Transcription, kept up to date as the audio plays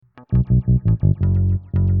Are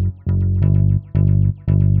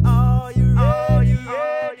you ready? Are you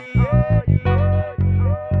ready?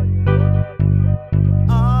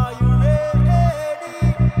 Are you ready,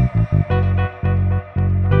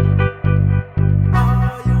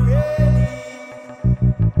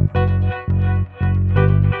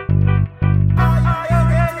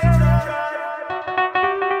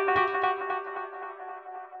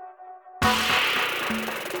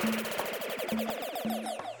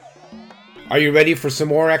 Are you ready for some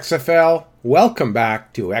more XFL? Welcome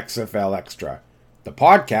back to XFL Extra, the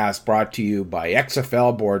podcast brought to you by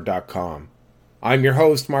XFLboard.com. I'm your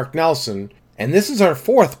host, Mark Nelson, and this is our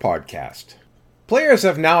fourth podcast. Players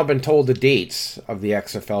have now been told the dates of the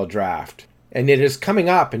XFL draft, and it is coming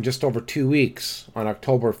up in just over 2 weeks on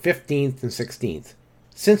October 15th and 16th.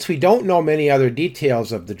 Since we don't know many other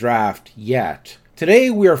details of the draft yet, today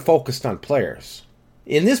we are focused on players.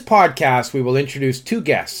 In this podcast, we will introduce two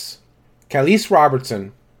guests, Kalis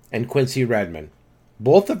Robertson and Quincy Redman.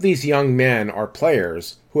 Both of these young men are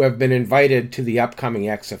players who have been invited to the upcoming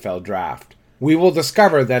XFL draft. We will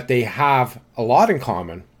discover that they have a lot in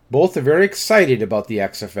common. Both are very excited about the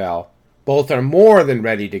XFL. Both are more than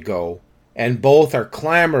ready to go. And both are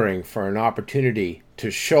clamoring for an opportunity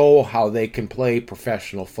to show how they can play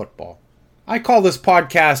professional football. I call this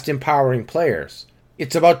podcast Empowering Players.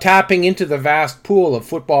 It's about tapping into the vast pool of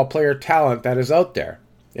football player talent that is out there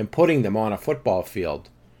and putting them on a football field.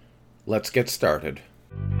 Let's get started.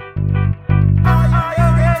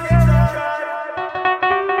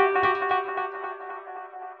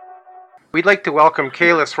 We'd like to welcome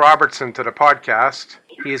Kalis Robertson to the podcast.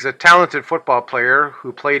 He's a talented football player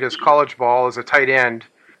who played his college ball as a tight end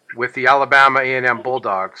with the Alabama A&M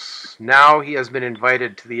Bulldogs. Now he has been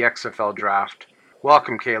invited to the XFL draft.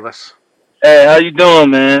 Welcome, Kalis. Hey, how you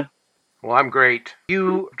doing, man? Well, I'm great.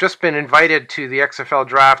 You've just been invited to the XFL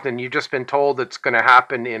draft, and you've just been told it's going to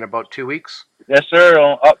happen in about 2 weeks? Yes, sir,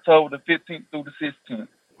 on October the 15th through the 16th.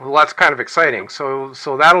 Well, that's kind of exciting. So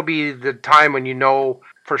that'll be the time when you know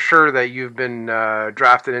for sure that you've been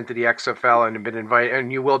drafted into the XFL and been invited,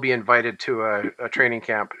 and you will be invited to a training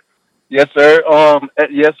camp. Yes, sir.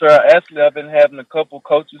 Yes, sir. Actually, I've been having a couple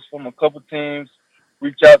coaches from a couple teams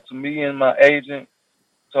reach out to me and my agent.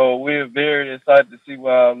 So we're very excited to see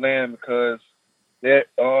where I land because that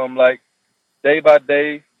like day by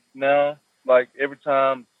day now, like every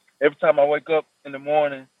time I wake up in the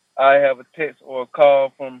morning, I have a text or a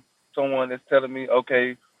call from someone that's telling me,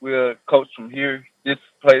 okay, we're coach from here, this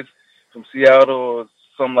place, from Seattle or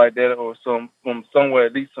something like that, or from somewhere,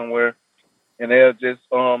 at least somewhere, and they'll just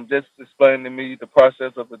explain to me the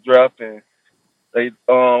process of the draft, and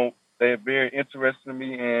they're very interested in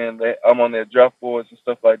me, and I'm on their draft boards and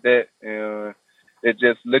stuff like that, and they're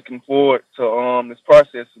just looking forward to this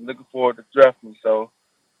process and looking forward to draft me. So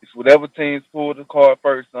it's whatever teams pull the card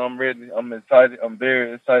first. I'm ready. I'm excited. I'm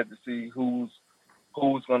very excited to see who's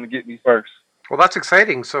going to get me first. Well, that's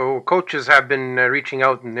exciting. So coaches have been reaching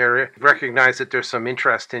out, and they recognize that there's some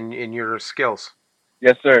interest in your skills.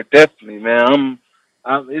 Yes, sir. Definitely, man.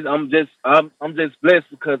 I'm just blessed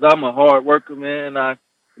because I'm a hard worker, man.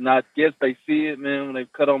 And I guess they see it, man, when they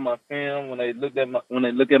cut on my film, when they look at my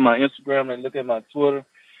Instagram, they look at my Twitter,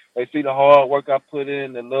 they see the hard work I put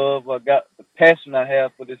in, the love I got, the passion I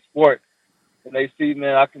have for this sport, and they see,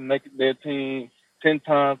 man, I can make their team 10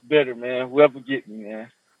 times better, man. Whoever get me, man.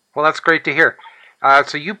 Well, that's great to hear.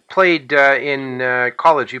 So you played in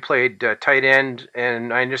college. You played tight end,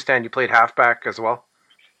 and I understand you played halfback as well.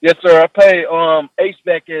 Yes, sir. I played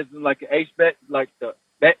H-back as in like an H-back, like the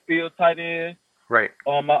backfield tight end. Right.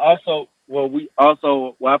 I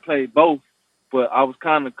played both, but I was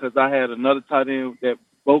kind of, because I had another tight end that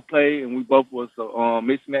both played, and we both was a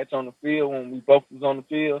mismatch on the field when we both was on the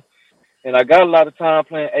field. And I got a lot of time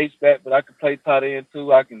playing H-back, but I could play tight end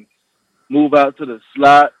too. I can move out to the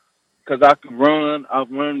slot because I can run. I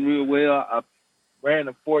run real well. I ran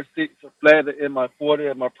a 4.6 flat in my 40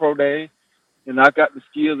 at my pro day, and I got the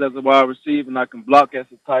skills as a wide receiver, and I can block as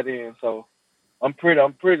a tight end. So I'm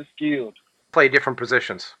pretty skilled. Play different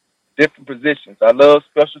positions. Different positions. I love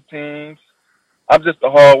special teams. I'm just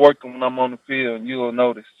a hard worker when I'm on the field, and you'll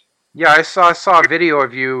notice. Yeah, I saw a video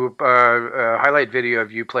of you, a highlight video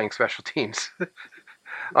of you playing special teams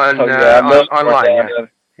online.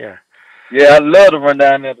 Yeah. Yeah, I love to run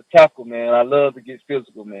down there to tackle, man. I love to get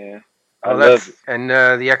physical, man. I love it. And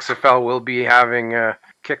the XFL will be having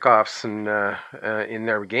kickoffs in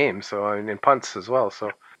their game, so in punts as well.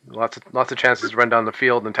 So lots of chances to run down the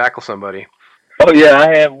field and tackle somebody. Oh yeah,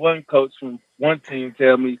 I had one coach from one team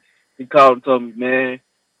tell me, he called and told me, man,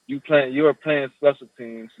 you're playing special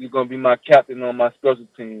teams. You're gonna be my captain on my special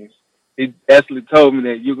teams. he actually told me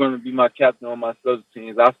that you're going to be my captain on my special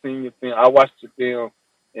teams. I seen your film. I watched your film,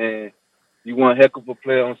 and you one heck of a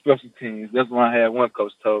player on special teams. That's what I had one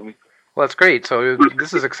coach told me. Well, that's great. So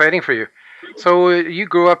this is exciting for you. So you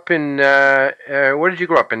grew up in where did you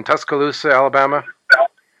grow up in? Tuscaloosa, Alabama.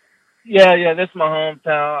 Yeah, that's my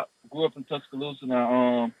hometown. I grew up in Tuscaloosa, and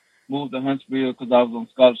I moved to Huntsville because I was on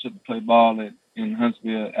scholarship to play ball in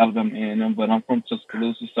Huntsville, Alabama A&M. But I'm from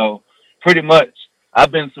Tuscaloosa, so pretty much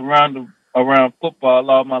I've been surrounded around football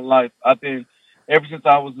all my life. I've been ever since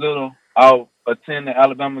I was little. I attend the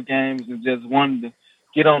Alabama games and just wanted to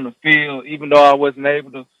get on the field, even though I wasn't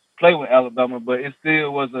able to play with Alabama. But it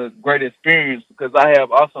still was a great experience because I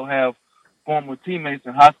also have former teammates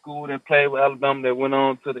in high school that played with Alabama that went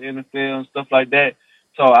on to the NFL and stuff like that.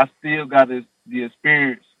 So I still got the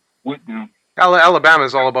experience with them. Alabama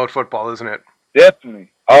is all about football, isn't it? Definitely.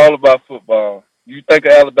 All about football. You think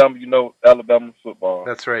of Alabama, you know Alabama football.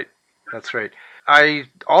 That's right. That's right. I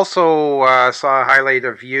also saw a highlight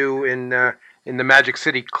of you in the Magic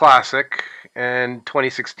City Classic in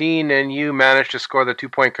 2016, and you managed to score the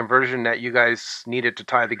 2-point conversion that you guys needed to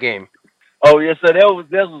tie the game. Oh yes, sir.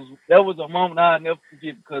 That was a moment I'll never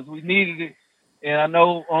forget because we needed it, and I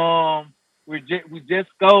know we just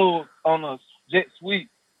scored on a jet sweep,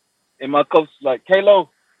 and my coach was like, "Kalo,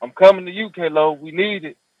 I'm coming to you, Kalo. We need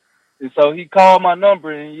it." And so he called my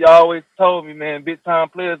number, and he always told me, "Man, big time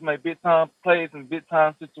players make big time plays in big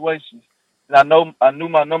time situations." And I knew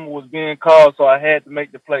my number was being called, so I had to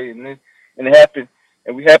make the play, and it happened.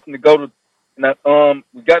 And we happened to go to. And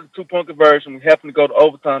we got the 2-point conversion. We happened to go to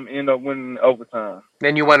overtime and end up winning in overtime.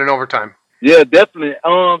 Then you won in overtime. Yeah, definitely.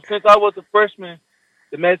 Since I was a freshman,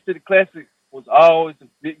 the Magic City Classic was always a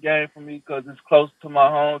big game for me because it's close to my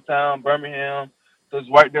hometown, Birmingham. So it's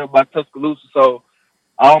right there by Tuscaloosa. So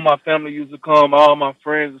all my family used to come, all my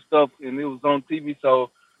friends and stuff, and it was on TV.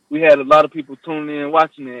 So we had a lot of people tuning in,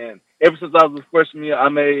 watching it. And ever since I was a freshman year, I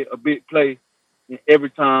made a big play. And every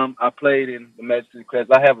time I played in the Magic City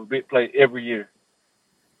Classic, I have a big play every year.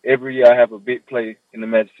 Every year I have a big play in the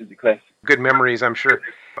Magic City Classic. Good memories, I'm sure.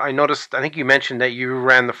 I noticed, I think you mentioned that you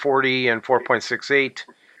ran the 40 and 4.68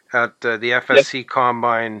 at the FSC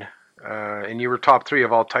Combine, and you were top 3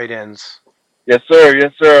 of all tight ends. Yes, sir.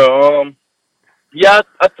 Yes, sir. Yeah,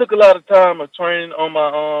 I took a lot of time of training on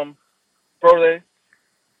my pro day.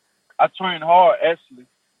 I trained hard, actually.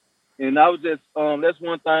 And I was just, that's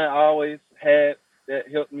one thing I always had that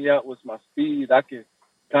helped me out was my speed. I'm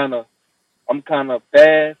kind of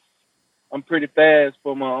fast. I'm pretty fast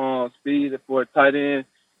for my speed for a tight end.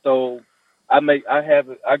 So I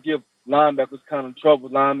give linebackers kind of trouble,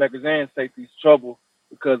 linebackers and safeties trouble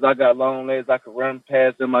because I got long legs. I can run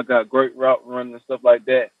past them. I got great route running and stuff like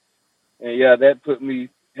that. And yeah,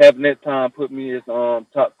 having that time put me as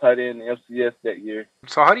top tight end in FCS that year.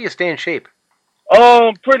 So how do you stay in shape?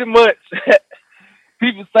 Pretty much.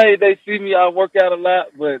 People say they see me, I work out a lot,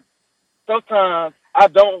 but sometimes I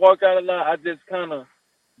don't work out a lot. I just kind of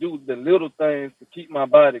do the little things to keep my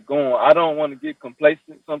body going. I don't want to get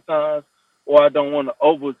complacent sometimes, or I don't want to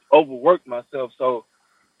overwork myself. So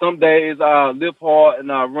some days I lift hard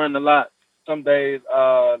and I run a lot. Some days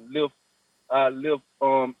I lift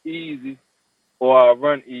easy, or I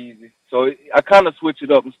run easy. So I kind of switch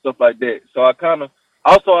it up and stuff like that. So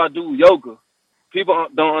I do yoga. People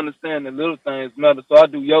don't understand the little things matter. So I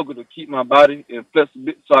do yoga to keep my body in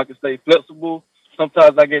flexible, so I can stay flexible.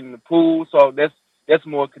 Sometimes I get in the pool, so that's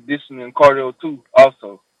more conditioning and cardio too,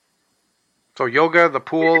 also. So yoga, the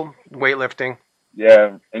pool, weightlifting.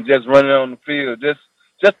 Yeah, and just running on the field,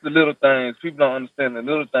 just the little things. People don't understand the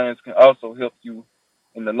little things can also help you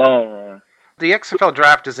in the long run. The XFL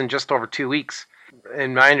draft is in just over 2 weeks.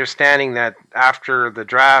 In my understanding that after the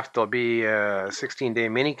draft, there'll be a 16-day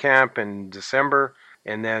mini camp in December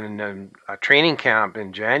and then a training camp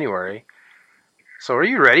in January. So are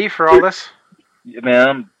you ready for all this? Yeah, man,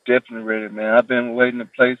 I'm definitely ready, man. I've been waiting to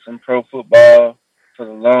play some pro football for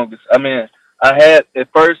the longest. I mean, I had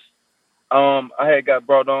got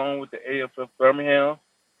brought on with the AFF Birmingham.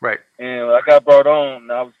 Right. And when I got brought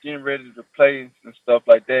on, I was getting ready to play and stuff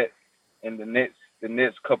like that. And the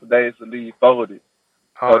next couple of days the league folded.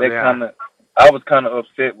 Oh, so yeah. I was kind of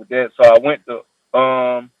upset with that. So I went to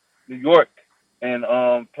New York and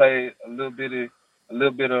played a little bit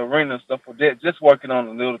of arena stuff for that. Just working on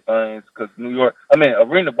the little things because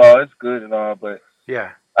arena ball is good and all, but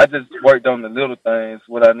yeah, I just worked on the little things,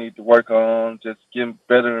 what I need to work on, just getting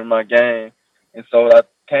better in my game. And so I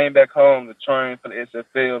came back home to train for the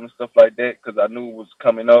SFL and stuff like that because I knew it was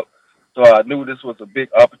coming up. So I knew this was a big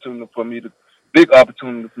opportunity for me to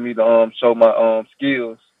show my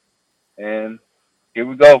skills. And here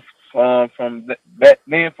we go. back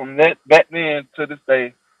then to this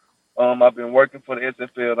day, I've been working for the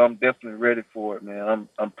SFL. And I'm definitely ready for it, man.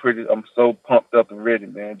 I'm so pumped up and ready,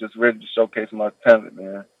 man. Just ready to showcase my talent,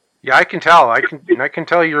 man. Yeah, I can tell. I can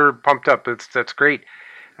tell you're pumped up. That's great.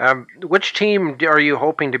 Which team are you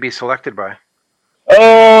hoping to be selected by?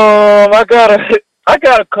 I got a I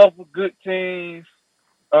got a couple good teams.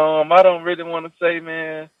 I don't really want to say,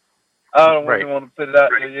 man. I don't really Right. want to put it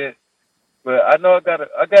out there yet. But I know I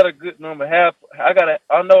got a good number. I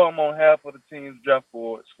know I'm on half of the team's draft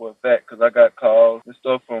boards for a fact because I got calls and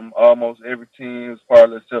stuff from almost every team,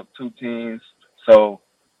 probably except two teams. So,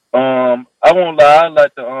 I won't lie. I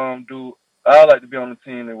like to be on the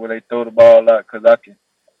team where they throw the ball out because I can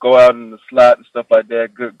go out in the slot and stuff like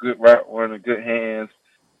that. Good route running, good hands.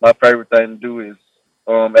 My favorite thing to do is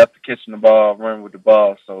after catching the ball, run with the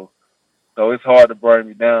ball. So it's hard to bring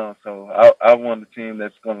me down. So I want a team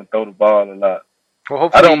that's going to throw the ball a lot. Well, I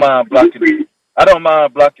hopefully, don't mind blocking. I don't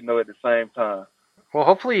mind blocking though at the same time.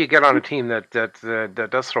 hopefully you get on a team that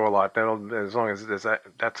does throw a lot. That'll, as long as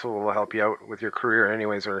that's what will help you out with your career,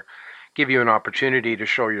 anyways, or give you an opportunity to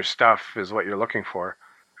show your stuff is what you're looking for.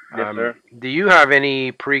 Yes, sir. Do you have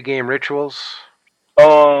any pregame rituals?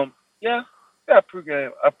 Yeah.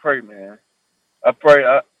 Pregame. I pray, man. I pray.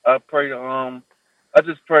 I pray. I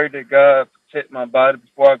just pray that God protect my body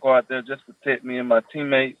before I go out there. Just protect me and my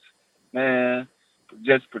teammates, man.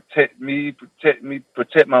 Just protect me, protect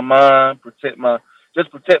my mind, protect my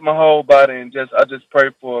whole body, and I just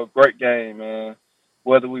pray for a great game, man.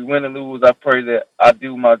 Whether we win or lose, I pray that I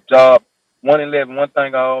do my job. 111. One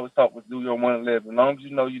thing I always thought was do your 111. As long as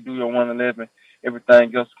you know you do your 111,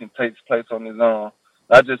 everything else can take place on its own.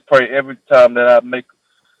 I just pray every time that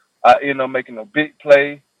I end up making a big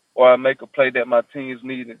play or I make a play that my teams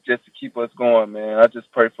needed just to keep us going, man. I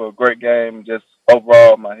just pray for a great game and just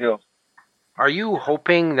overall my health. Are you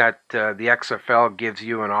hoping that the XFL gives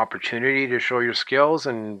you an opportunity to show your skills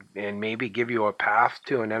and maybe give you a path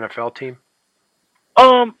to an NFL team?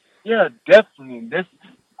 Yeah, definitely.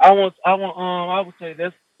 I would say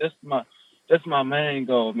that's my main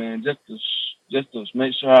goal, man. Just to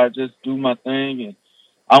make sure I just do my thing, and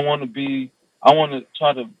I want to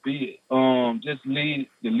try to be just lead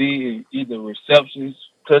the league in either receptions,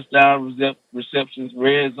 touchdown receptions,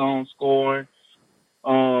 red zone scoring,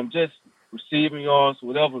 just receiving yards,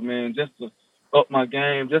 whatever, man. Just to up my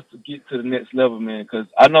game, just to get to the next level, man. Because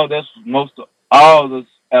I know that's most of all those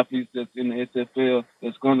athletes that's in the SFL,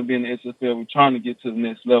 that's going to be in the SFL. We're trying to get to the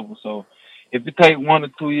next level. So if it takes 1 or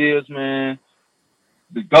 2 years, man,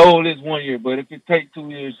 the goal is 1 year. But if it takes 2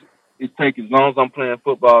 years, it takes as long as I'm playing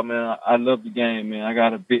football, man. I love the game, man. I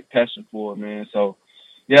got a big passion for it, man. So,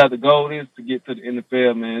 yeah, the goal is to get to the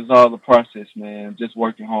NFL, man. It's all the process, man. Just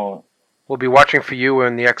working hard. We'll be watching for you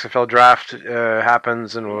when the XFL draft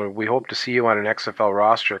happens, and we hope to see you on an XFL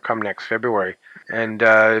roster come next February. And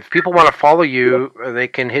if people want to follow you, they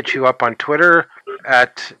can hit you up on Twitter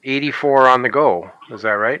at 84 on the go. Is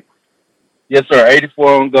that right? Yes, sir.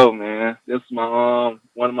 84 on go, man. That's my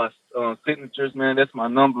one of my signatures, man. That's my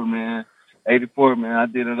number, man. 84, man. I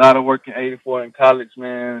did a lot of work in 84 in college,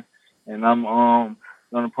 man, and I'm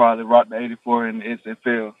gonna probably rock the 84 in the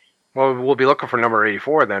SFL. Well, we'll be looking for number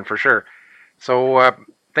 84 then, for sure. So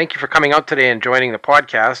thank you for coming out today and joining the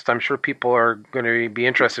podcast. I'm sure people are going to be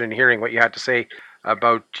interested in hearing what you had to say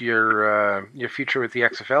about your future with the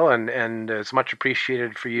XFL, and it's much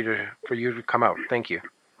appreciated for you to come out. Thank you.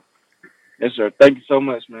 Yes, sir. Thank you so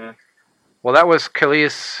much, man. Well, that was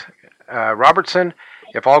Calais Robertson.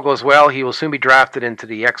 If all goes well, he will soon be drafted into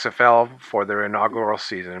the XFL for their inaugural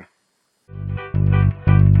season.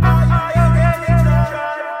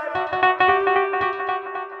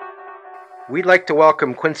 We'd like to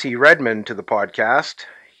welcome Quincy Redmond to the podcast.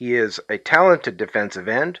 He is a talented defensive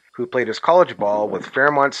end who played his college ball with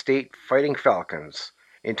Fairmont State Fighting Falcons.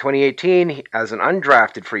 In 2018, as an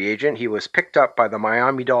undrafted free agent, he was picked up by the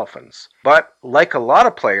Miami Dolphins. But like a lot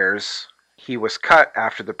of players, he was cut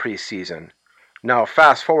after the preseason. Now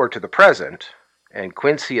fast forward to the present, and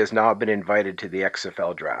Quincy has now been invited to the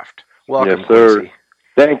XFL draft. Welcome, yes, sir. Quincy.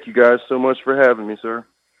 Thank you guys so much for having me, sir.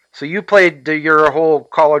 So you played your whole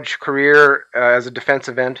college career as a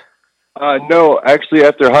defensive end? No, actually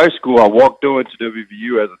after high school, I walked on to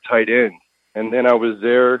WVU as a tight end. And then I was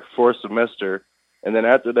there for a semester. And then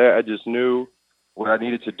after that, I just knew what I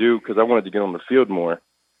needed to do because I wanted to get on the field more.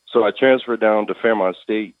 So I transferred down to Fairmont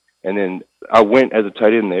State. And then I went as a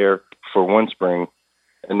tight end there for one spring.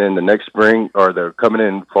 And then the next spring, or the coming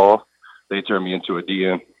in fall, they turned me into a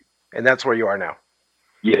DN. And that's where you are now?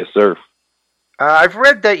 Yes, sir. I've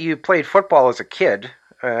read that you played football as a kid,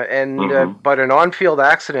 but an on-field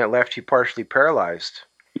accident left you partially paralyzed.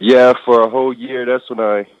 Yeah, for a whole year, that's when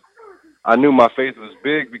I knew my faith was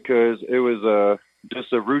big because it was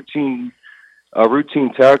just a routine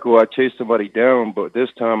tackle. I chased somebody down, but this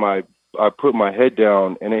time I put my head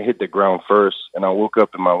down and it hit the ground first, and I woke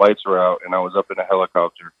up and my lights were out, and I was up in a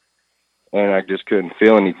helicopter, and I just couldn't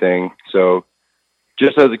feel anything. So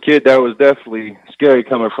just as a kid, that was definitely scary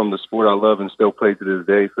coming from the sport I love and still play to this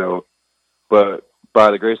day. So, but by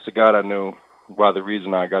the grace of God, I know why the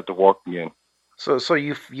reason I got to walk again. So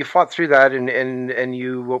you fought through that and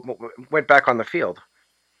you went back on the field.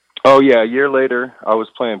 Oh yeah, a year later, I was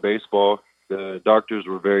playing baseball. The doctors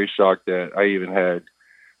were very shocked that I even had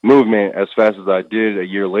movement as fast as I did a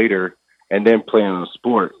year later, and then playing a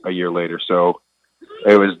sport a year later. So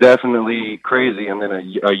it was definitely crazy. And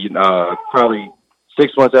then probably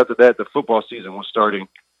 6 months after that, the football season was starting,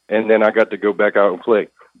 and then I got to go back out and play.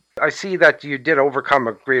 I see that you did overcome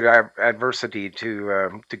a great adversity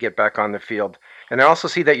to get back on the field, and I also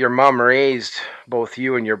see that your mom raised both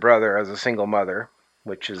you and your brother as a single mother,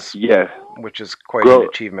 which is Yeah, quite an grow.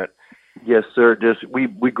 achievement. Yes, sir. Just we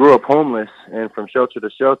grew up homeless and from shelter to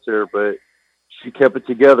shelter, but she kept it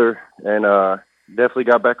together and definitely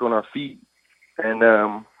got back on our feet. And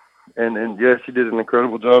yeah, she did an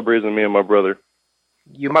incredible job raising me and my brother.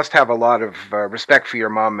 You must have a lot of respect for your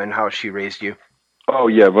mom and how she raised you. Oh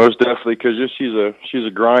yeah, most definitely. Because just she's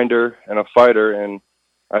a grinder and a fighter, and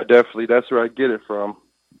I definitely that's where I get it from.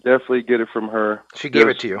 Definitely get it from her. She gave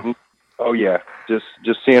it to you. Oh yeah, just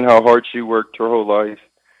seeing how hard she worked her whole life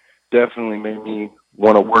definitely made me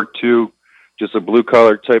want to work too. Just a blue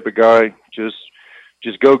collar type of guy. Just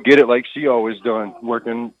go get it like she always done,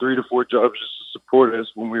 working 3 to 4 jobs just to support us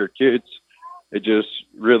when we were kids. It just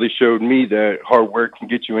really showed me that hard work can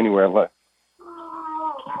get you anywhere in life.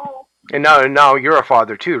 And now you're a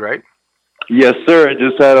father too, right? Yes, sir. I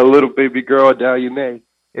just had a little baby girl, Dahlia May.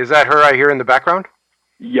 Is that her I hear in the background?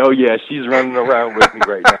 Yo, yeah, she's running around with me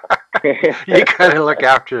right now. You gotta look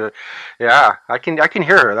after her. Yeah, I can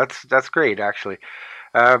hear her. That's great actually.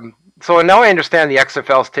 So now I understand the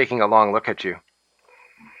XFL's taking a long look at you.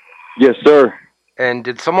 Yes, sir. And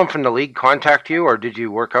did someone from the league contact you, or did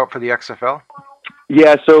you work out for the XFL?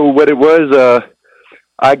 Yeah, so what it was,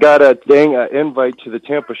 I got an invite to the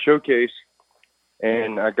Tampa Showcase,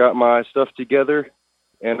 and I got my stuff together,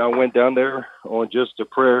 and I went down there on just a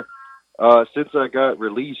prayer. Since I got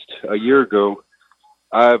released a year ago,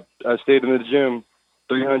 I stayed in the gym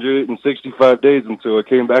 365 days until it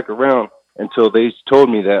came back around, until they told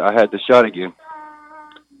me that I had the shot again.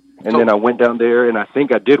 And then I went down there, and I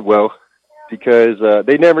think I did well because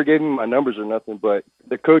they never gave me my numbers or nothing, but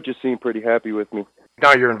the coaches seemed pretty happy with me.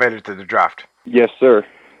 Now you're invited to the draft. Yes, sir.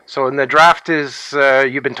 So, and the draft is,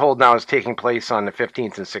 you've been told now, is taking place on the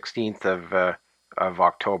 15th and 16th of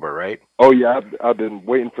October, right? Oh, yeah, I've been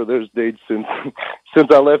waiting for those dates since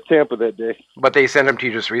I left Tampa that day. But they sent them to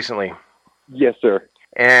you just recently. Yes, sir.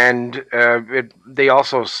 And they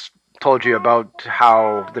also told you about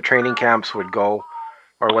how the training camps would go,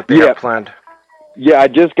 or what they have planned. Yeah, I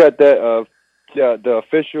just got that. The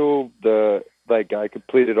official, I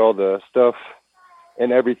completed all the stuff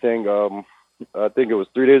and everything. I think it was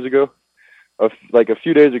 3 days ago. A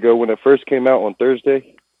few days ago when it first came out on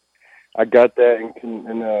Thursday, I got that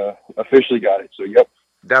and officially got it. So, yep.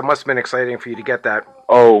 That must have been exciting for you to get that.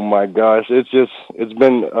 Oh my gosh, it's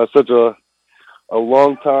been such a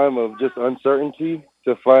long time of just uncertainty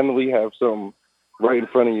to finally have something right in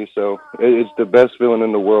front of you. So it's the best feeling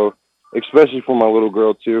in the world, especially for my little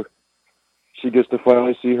girl too. She gets to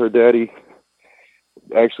finally see her daddy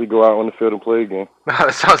actually go out on the field and play again.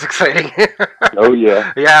 That sounds exciting. Oh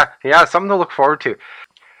yeah. Yeah, something to look forward to.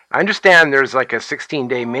 I understand there's like a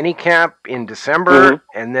 16-day mini camp in December,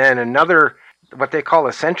 and then another, what they call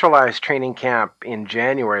a centralized training camp in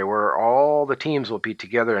January, where all the teams will be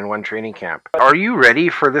together in one training camp. Are you ready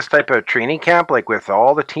for this type of training camp, like with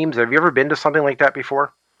all the teams? Have you ever been to something like that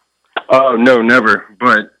before? Oh, no, never.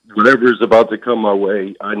 But whatever is about to come my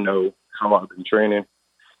way, I know how I've been training.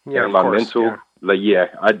 Yeah, and my mental. Yeah.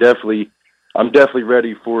 I'm definitely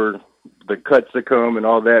ready for the cuts to come and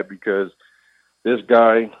all that, because this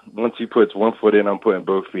guy, once he puts one foot in, I'm putting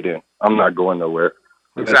both feet in. I'm not going nowhere.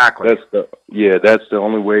 Exactly. That's the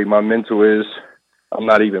only way my mental is. I'm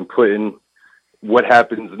not even putting what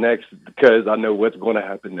happens next, because I know what's going to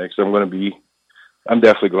happen next. I'm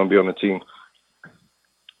definitely going to be on the team.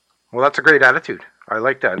 Well, that's a great attitude. I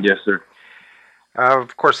like that. Yes, sir.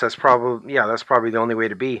 Of course, that's probably the only way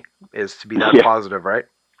to be, is to be that positive, right?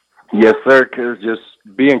 Yes, sir. Because just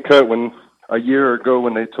being cut a year ago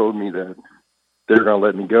when they told me that they're going to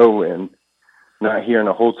let me go, and not hearing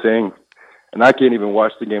the whole thing, and I can't even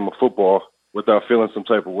watch the game of football without feeling some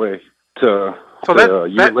type of way. to a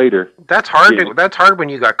year later. That's hard. Yeah. That's hard when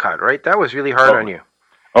you got cut, right? That was really hard on you.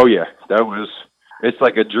 Oh yeah, it's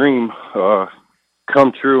like a dream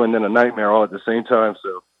come true and then a nightmare all at the same time.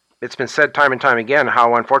 So It's been said time and time again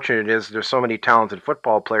how unfortunate it is there's so many talented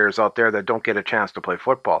football players out there that don't get a chance to play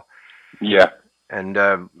football. yeah, And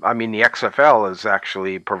I mean, the XFL is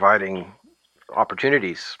actually providing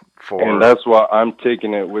opportunities for. and that's why I'm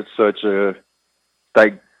taking it with such a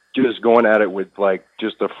like just going at it with like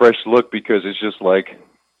just a fresh look, because it's just like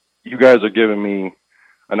you guys are giving me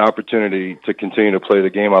an opportunity to continue to play the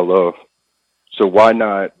game I love. So why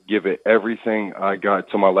not give it everything I got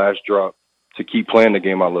to my last drop to keep playing the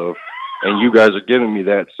game I love? And you guys are giving me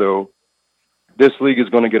that. So this league is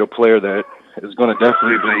going to get a player that is going to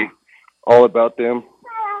definitely be all about them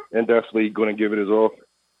and definitely going to give it his all.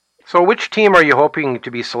 So, which team are you hoping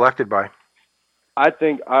to be selected by? I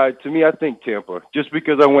think Tampa, just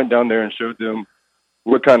because I went down there and showed them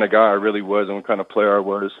what kind of guy I really was and what kind of player I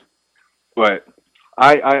was. But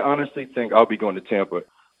I honestly think I'll be going to Tampa.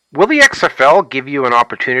 Will the XFL give you an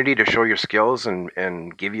opportunity to show your skills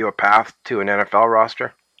and give you a path to an NFL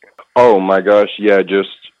roster? Oh my gosh, yeah, just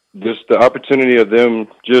the opportunity of them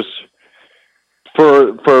just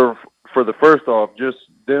for the first off, just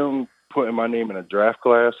them putting my name in a draft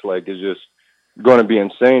class, like, is just going to be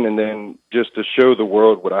insane. And then just to show the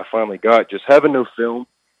world what I finally got, just having no film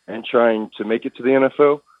and trying to make it to the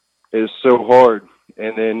NFL is so hard.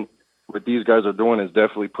 And then what these guys are doing is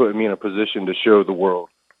definitely putting me in a position to show the world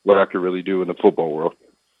what I could really do in the football world.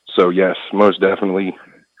 So yes, most definitely,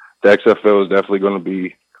 the XFL is definitely going to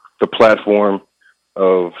be the platform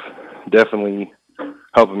of definitely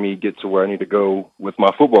helping me get to where I need to go with my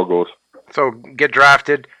football goals. So, get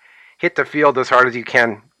drafted, hit the field as hard as you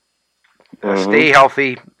can, Mhm. stay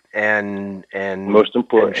healthy, and Most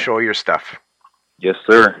important. and show your stuff. Yes,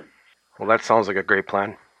 sir. Well, that sounds like a great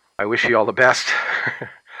plan. I wish you all the best.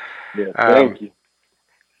 Yeah, thank you.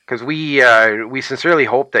 Because we sincerely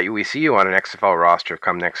hope that we see you on an XFL roster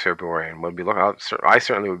come next February, and we'll be looking. I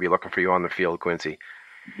certainly would be looking for you on the field, Quincy.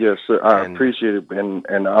 Yes, sir. I And- appreciate it, and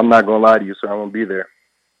I'm not gonna lie to you, sir. I'm gonna be there.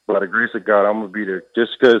 By the grace of God, I'm gonna be there.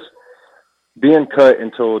 Just because being cut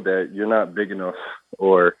and told that you're not big enough,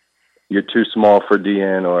 or you're too small for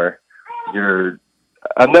DN, or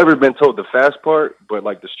I've never been told the fast part, but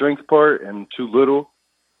like the strength part and too little.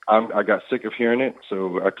 I got sick of hearing it,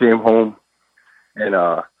 so I came home and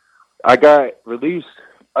I got released.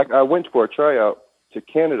 I went for a tryout to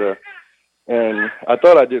Canada, and I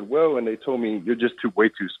thought I did well, and they told me, you're just way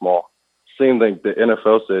too small. Same thing the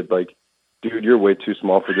NFL said, like, dude, you're way too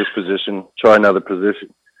small for this position. Try another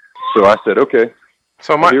position. So I said, okay.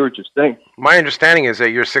 So I hear what you're saying. my understanding is that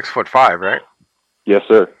you're 6'5", right? Yes,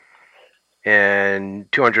 sir.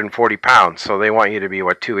 And 240 pounds. So they want you to be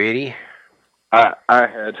what, 280? I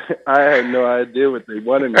had no idea what they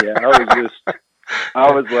wanted me at.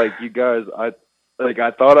 I was like, you guys, I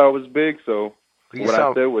thought I was big, so You what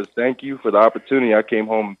sound- I said was thank you for the opportunity. I came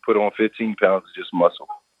home and put on 15 pounds of just muscle.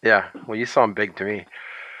 Yeah. Well, you sound big to me.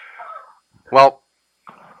 Well,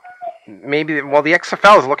 the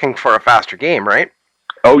XFL is looking for a faster game, right?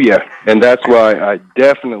 Oh yeah, and that's why I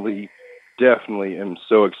definitely am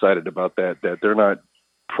so excited about that they're not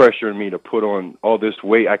pressuring me to put on all this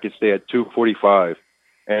weight. I could stay at 245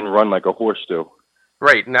 and run like a horse still.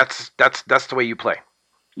 Right, and that's the way you play.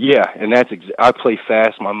 Yeah, and I play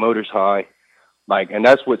fast. My motor's high, and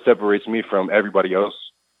that's what separates me from everybody else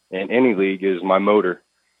in any league is my motor.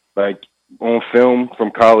 Like on film,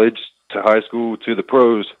 from college to high school to the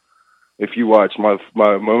pros, if you watch, my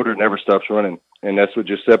motor never stops running, and that's what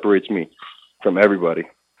just separates me from everybody.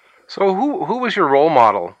 So who was your role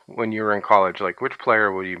model when you were in college? Like, which player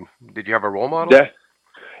did you have a role model?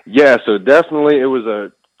 Yeah, so definitely it was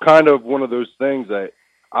a kind of one of those things that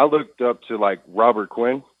I looked up to, like Robert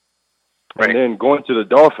Quinn. Right. And then going to the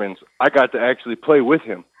Dolphins, I got to actually play with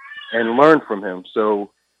him and learn from him.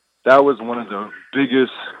 So that was one of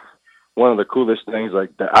the coolest things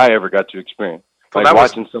that I ever got to experience. So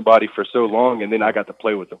watching somebody for so long, and then I got to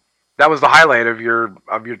play with them. That was the highlight of your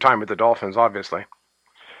time with the Dolphins, obviously.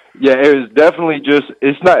 Yeah, it was definitely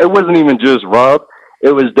it wasn't even just Rob.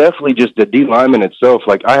 It was definitely just the D lineman itself.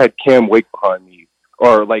 Like, I had Cam Wake behind me,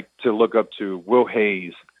 or to look up to Will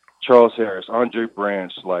Hayes, Charles Harris, Andre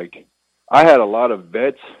Branch. Like, I had a lot of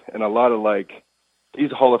vets and a lot of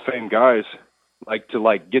these Hall of Fame guys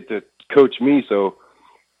to get to coach me. So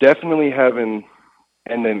definitely having,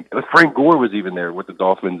 and then Frank Gore was even there with the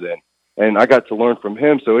Dolphins and I got to learn from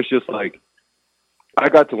him. So it's just I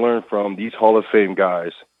got to learn from these Hall of Fame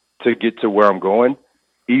guys to get to where I'm going,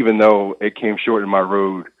 even though it came short in my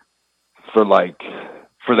road for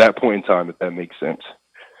that point in time, if that makes sense.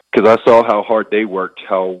 because I saw how hard they worked,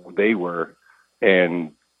 how they were,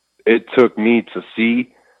 and it took me to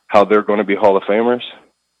see how they're going to be Hall of Famers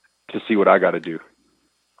to see what I got to do.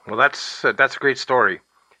 Well, that's a great story.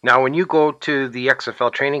 Now, when you go to the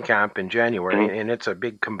XFL training camp in January, and it's a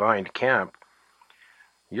big combined camp,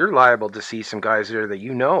 you're liable to see some guys there that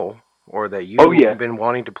you know or that you've been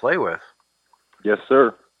wanting to play with. Yes,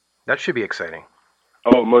 sir. That should be exciting.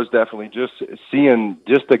 Oh, most definitely. Just seeing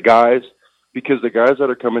just the guys, because the guys that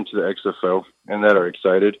are coming to the XFL and that are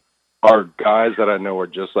excited are guys that I know are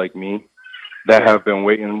just like me, that have been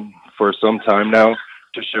waiting for some time now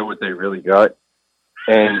to show what they really got.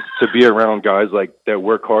 And to be around guys like that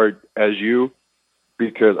work hard as you,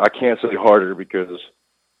 because I can't say harder because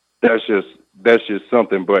that's just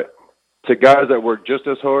something, but to guys that work just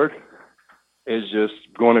as hard is just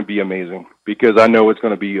going to be amazing, because I know it's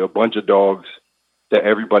going to be a bunch of dogs that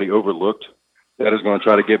everybody overlooked that is going to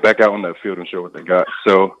try to get back out on that field and show what they got.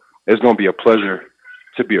 So it's going to be a pleasure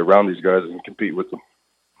to be around these guys and compete with them.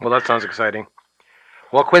 Well, that sounds exciting.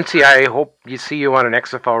 Well, Quincy, I hope you see you on an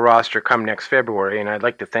XFL roster come next February, and I'd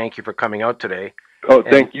like to thank you for coming out today. Oh,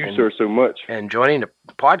 thank you, sir, so much. And joining the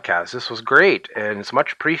podcast. This was great, and it's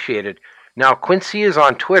much appreciated. Now, Quincy is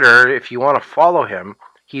on Twitter. If you want to follow him,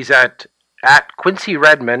 he's at Quincy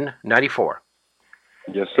Redman 94.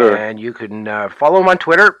 Yes, sir. And you can follow him on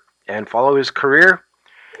Twitter and follow his career.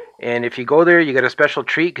 And if you go there, you get a special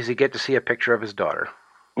treat because you get to see a picture of his daughter.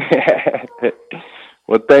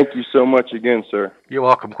 Well, thank you so much again, sir. You're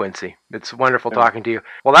welcome, Quincy. It's wonderful talking to you.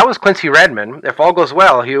 Well, that was Quincy Redman. If all goes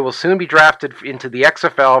well, he will soon be drafted into the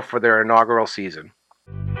XFL for their inaugural season.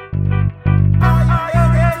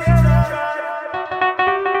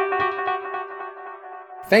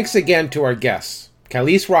 Thanks again to our guests,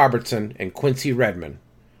 Kaliis Robertson and Quincy Redman.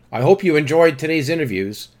 I hope you enjoyed today's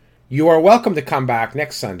interviews. You are welcome to come back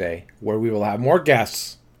next Sunday, where we will have more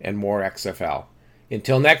guests and more XFL.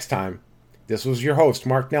 Until next time, this was your host,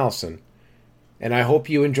 Mark Nelson, and I hope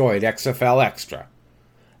you enjoyed XFL Extra,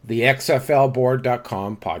 the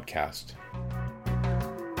XFLboard.com podcast.